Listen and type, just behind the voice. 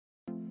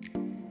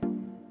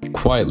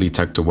Quietly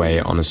tucked away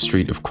on a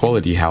street of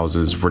quality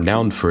houses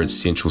renowned for its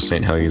central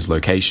St. Heliers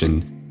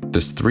location,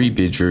 this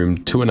 3-bedroom,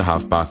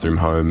 2.5-bathroom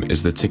home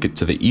is the ticket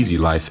to the easy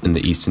life in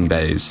the Eastern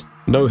Bays.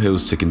 No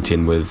hills to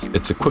contend with,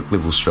 it's a quick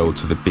level stroll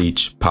to the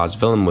beach, past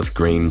Villeneuve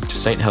Green to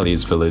St.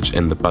 Heliers Village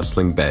and the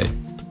bustling bay.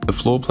 The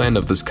floor plan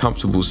of this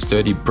comfortable,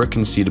 sturdy brick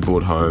and cedar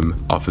board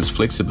home offers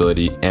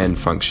flexibility and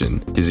function.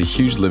 There's a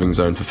huge living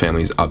zone for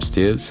families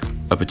upstairs,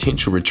 a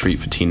potential retreat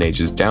for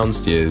teenagers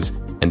downstairs,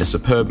 and a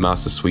superb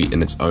master suite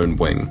in its own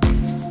wing.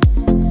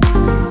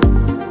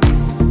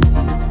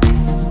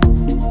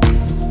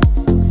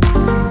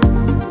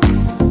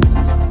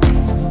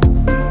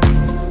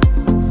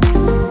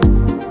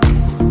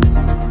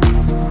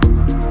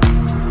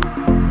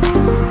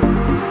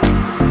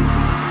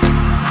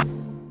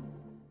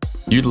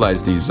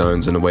 Utilize these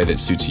zones in a way that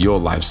suits your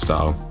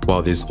lifestyle,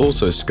 while there's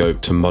also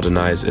scope to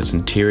modernize its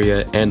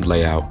interior and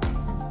layout.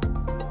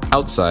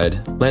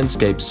 Outside,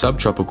 landscaped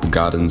subtropical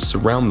gardens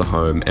surround the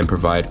home and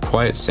provide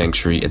quiet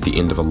sanctuary at the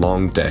end of a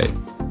long day.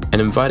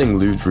 An inviting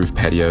louved roof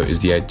patio is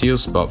the ideal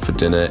spot for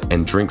dinner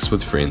and drinks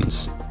with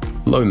friends.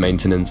 Low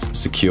maintenance,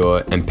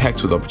 secure, and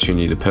packed with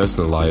opportunity to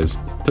personalize,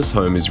 this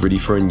home is ready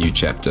for a new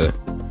chapter.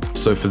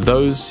 So for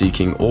those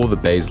seeking all the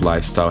Bay's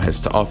lifestyle has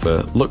to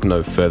offer, look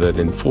no further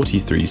than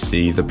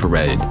 43C The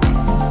Parade.